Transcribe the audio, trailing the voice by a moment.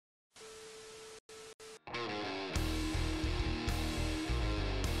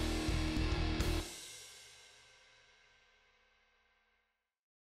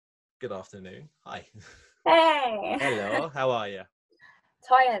Good afternoon. Hi. Hey, Hello. How are you?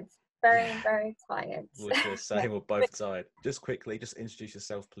 tired. Very, Yeah. very tired. We're the Yeah. same. We're both tired. Just quickly, just introduce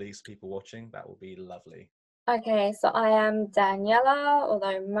yourself, please. People watching, that will be lovely. Okay, so I am Daniella,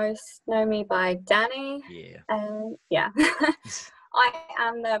 although most know me by Danny. Yeah. Yeah. I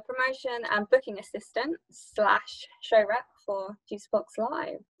am the promotion and booking assistant slash show rep for Juicebox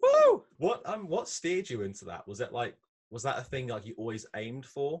Live. Woo! What steered you into that? Was that a thing like you always aimed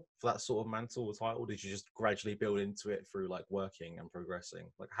for that sort of mantle or title? Did you just gradually build into it through like working and progressing?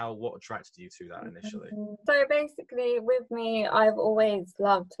 Like what attracted you to that initially? So basically, with me, I've always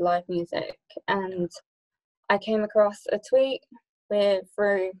loved live music, Yeah. and I came across a tweet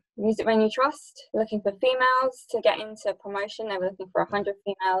through Music Venue Trust looking for females to get into promotion. They were looking for 100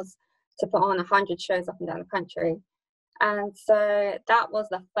 females to put on 100 shows up and down the country. And so that was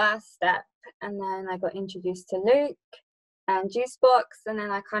the first step. And then I got introduced to Luke and Juicebox, and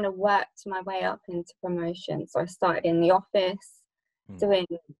then I kind of worked my way up into promotion. So I started in the office doing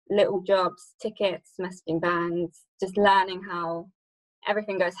little jobs, tickets, messaging bands, just learning how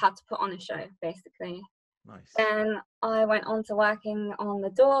everything goes, how to put on a show, basically. Nice. Then I went on to working on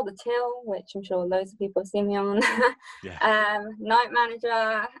the door, the till, which I'm sure loads of people have seen me on. Yeah. Night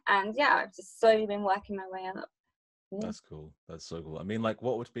manager, and yeah, I've just slowly been working my way up. Yeah. That's cool. That's so cool. I mean, like,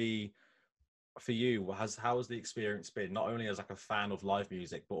 what would be for you? How has the experience been? Not only as like a fan of live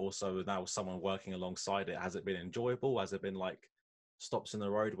music, but also now someone working alongside it. Has it been enjoyable? Has it been like stops in the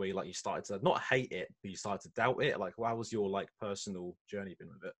road where you started to not hate it, but you started to doubt it? Like, how was your like personal journey been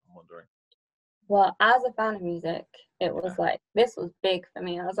with it? I'm wondering. Well, as a fan of music, it was Yeah. like, this was big for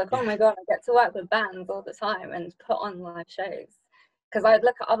me. I was like, oh Yeah. my God, I get to work with bands all the time and put on live shows. Because I'd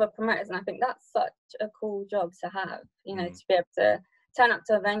look at other promoters and I think that's such a cool job to have, you know, to be able to turn up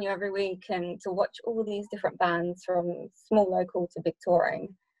to a venue every week and to watch all these different bands from small local to big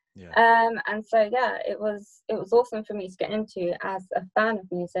touring. Yeah. And so, yeah, it was awesome for me to get into as a fan of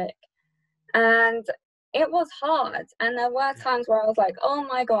music. And it was hard. And there were times where I was like, oh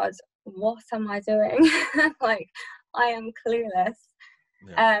my God, what am I doing? Like, I am clueless.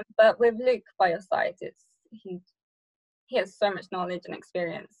 Yeah. But with Luke by your side, he has so much knowledge and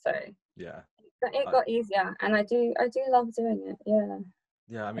experience. So Yeah. it got easier, and I do love doing it. Yeah.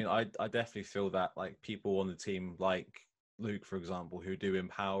 Yeah, I mean, I definitely feel that like people on the team, like Luke, for example, who do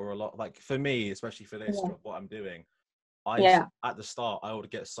empower a lot. Like for me, especially for this job, what I'm doing, Yeah. at the start, I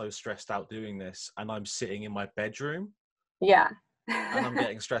would get so stressed out doing this, and I'm sitting in my bedroom, Yeah. and I'm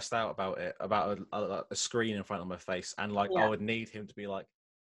getting stressed out about it, about a screen in front of my face, and like I Yeah. would need him to be like,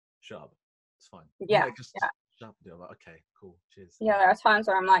 "Shut up, it's fine." Yeah. Like, just Yeah. shut up. I'm like, okay, cool, cheers. Yeah, there are times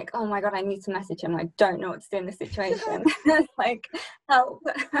where I'm like, oh my God, I need to message him. I don't know what to do in this situation. Like, help.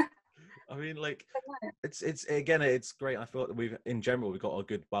 I mean, like, it's again, it's great. I feel like in general, we've got a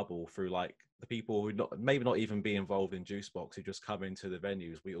good bubble through like the people who maybe not even be involved in Juicebox, who just come into the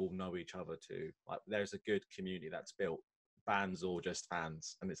venues. We all know each other too. Like, there's a good community that's built, bands or just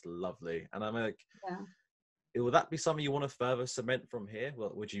fans, and it's lovely. And I'm like, will that be something you want to further cement from here?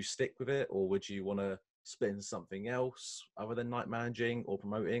 Well, would you stick with it, or would you want to split into something else other than night managing or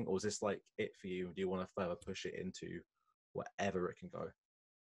promoting, or is this like it for you? Do you want to further push it into wherever it can go?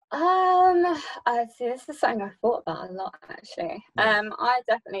 I see. This is something I've thought about a lot, actually. Yeah. I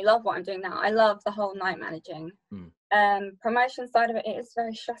definitely love what I'm doing now. I love the whole night managing. Promotion side of it is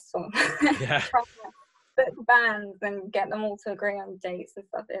very stressful. Yeah. Trying to book bands and get them all to agree on dates and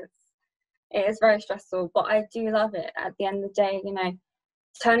stuff. It is very stressful, but I do love it. At the end of the day, you know,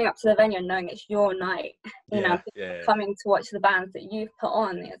 turning up to the venue and knowing it's your night, you know, coming to watch the bands that you've put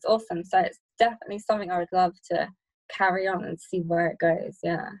on, it's awesome. So it's definitely something I would love to carry on and see where it goes.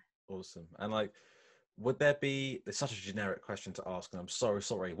 Yeah. Awesome. And like, would there be, it's such a generic question to ask, and I'm so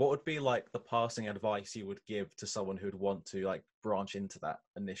sorry. What would be like the passing advice you would give to someone who'd want to like branch into that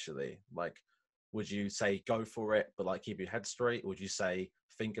initially? Like, would you say go for it, but like keep your head straight? Or would you say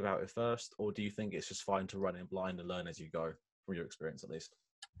think about it first? Or do you think it's just fine to run in blind and learn as you go, from your experience at least?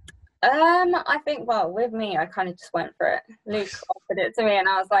 I think, well, with me, I kind of just went for it. Luke offered it to me and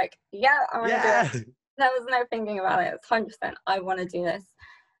I was like, yeah, I want to do it. There was no thinking about it. It's 100%, I want to do this.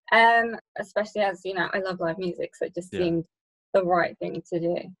 Especially as, you know, I love live music, so it just seemed the right thing to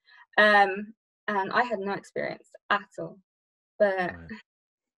do. And I had no experience at all. But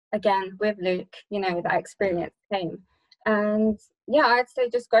again, with Luke, you know, that experience came. And yeah, I'd say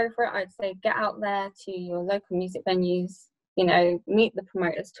just go for it. I'd say get out there to your local music venues, you know, meet the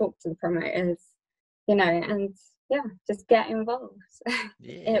promoters, talk to the promoters, you know, and yeah, just get involved.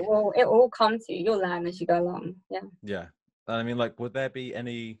 It will all come to you. You'll learn as you go along. Yeah. Yeah. I mean, like, would there be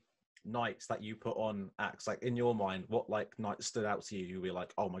any nights that you put on acts, like in your mind, what like night stood out to you? You were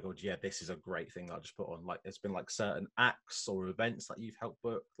like, oh my god, yeah, this is a great thing that I just put on. Like, it's been like certain acts or events that you've helped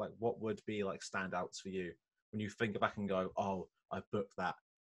book. Like, what would be like standouts for you when you think back and go, oh, I booked that.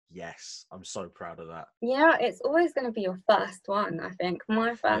 Yes, I'm so proud of that. Yeah, it's always going to be your first one, I think.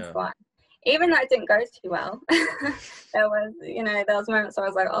 My first Yeah. one. Even though it didn't go too well, there was moments where I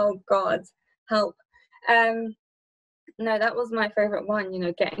was like, oh God, help. No, that was my favorite one,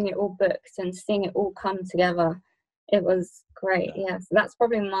 getting it all booked and seeing it all come together. It was great. Yeah. Yeah, so that's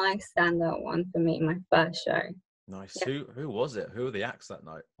probably my standout one for me, my first show. Nice. Yeah. Who was it? Who were the acts that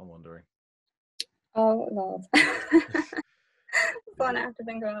night? I'm wondering. Oh Lord. That's one I have to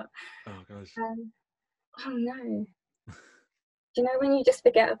think about. Oh gosh. Oh no. Do you know when you just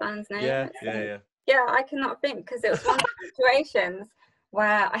forget a band's name? Yeah. Yeah, I cannot think, because it was one of the situations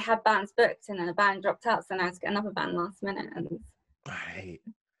where I had bands booked and then a band dropped out, so now I had to get another band last minute. And Right.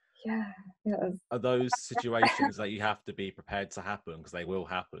 yeah, it was. Are those situations that you have to be prepared to happen, because they will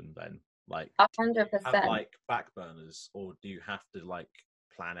happen then? Like 100%. have like back burners, or do you have to like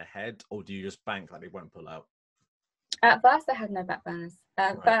plan ahead, or do you just bank like they won't pull out? At first, I had no back burners.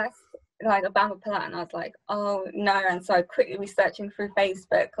 Right. First, like a band would pull out, and I was like, "Oh no!" And so I quickly researching through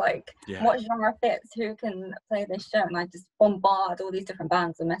Facebook, like, what genre fits, who can play this show, and I just bombard all these different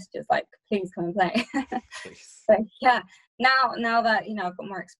bands with messages like, "Please come and play." So yeah, now that I've got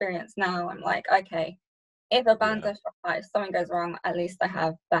more experience, now I'm like, okay, if a band does drop out, if something goes wrong, at least I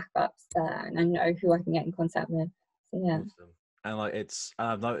have backups there, and I know who I can get in contact with. So yeah. Awesome. And like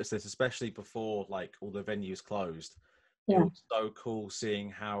I've noticed this, especially before like all the venues closed. It Yeah. was so cool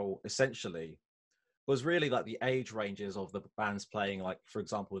seeing how essentially was really like the age ranges of the bands playing. Like, for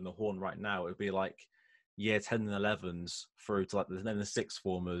example, in the Horn right now, it would be like year 10 and 11s through to like then the sixth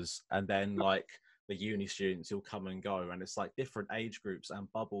formers, and then like the uni students who'll come and go, and it's like different age groups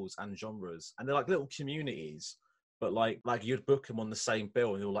and bubbles and genres, and they're like little communities, but like you'd book them on the same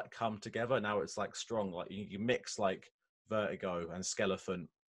bill and they'll like come together. Now it's like strong, like you mix like Vertigo and Skeleton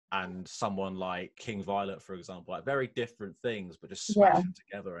and someone like King Violet, for example, like very different things, but just smash them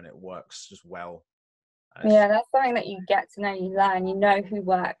together and it works just well. Yeah, that's something that you get to know, you learn, who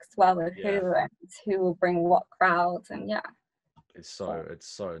works well with who and who will bring what crowds, and it's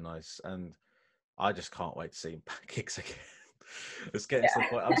so nice, and I just can't wait to see gigs again. It's getting to the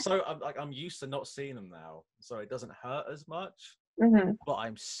point. I'm used to not seeing them now, so it doesn't hurt as much. But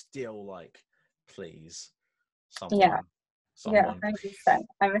I'm still like, please, someone. 100%.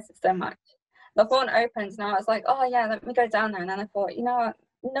 I miss it so much. The Horn opens now. I was like, oh yeah, let me go down there, and then I thought, you know what?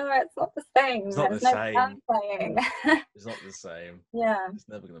 No, it's not the same. It's not There's the no same. band playing. It's not the same. Yeah. It's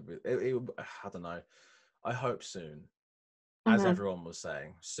never gonna be. I don't know. I hope soon. As everyone was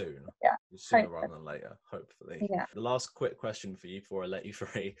saying, soon. Yeah. Sooner rather than later, hopefully. Yeah. The last quick question for you before I let you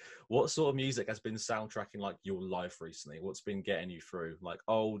free. What sort of music has been soundtracking like your life recently? What's been getting you through? Like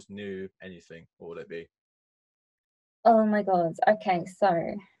old, new, anything? What would it be? Oh my God. Okay,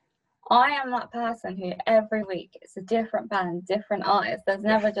 so I am that person who every week it's a different band, different artist. There's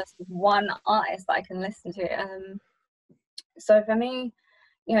never just one artist that I can listen to. So for me,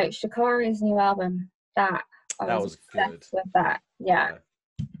 Shikari's new album, that was good. With that. Yeah.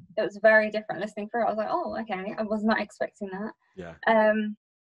 It was very different listening through it. I was like, oh, okay. I was not expecting that. Yeah.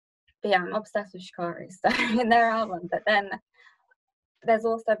 But yeah, I'm obsessed with Shikari, so in their album. But then there's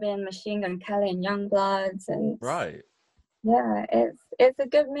also been Machine Gun Kelly and Youngbloods, and yeah, it's a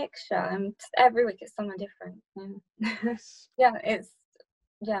good mixture. And every week it's someone different.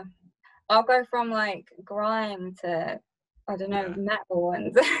 Yeah. I'll go from like grime to metal,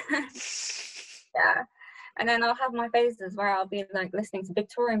 and yeah. And then I'll have my phases where I'll be like listening to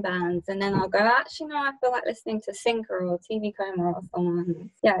Victorian bands, and then I'll go, actually no, I feel like listening to Sinker or TV Coma or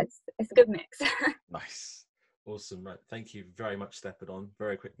someone. Yeah, it's a good mix. Nice. Awesome. Right. Thank you very much, stepping on.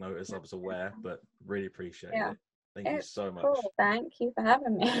 Very quick notice, I was aware, but really appreciate it. Thank you so much. Cool. Thank you for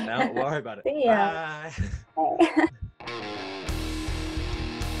having me. Don't worry about it. See ya. Bye.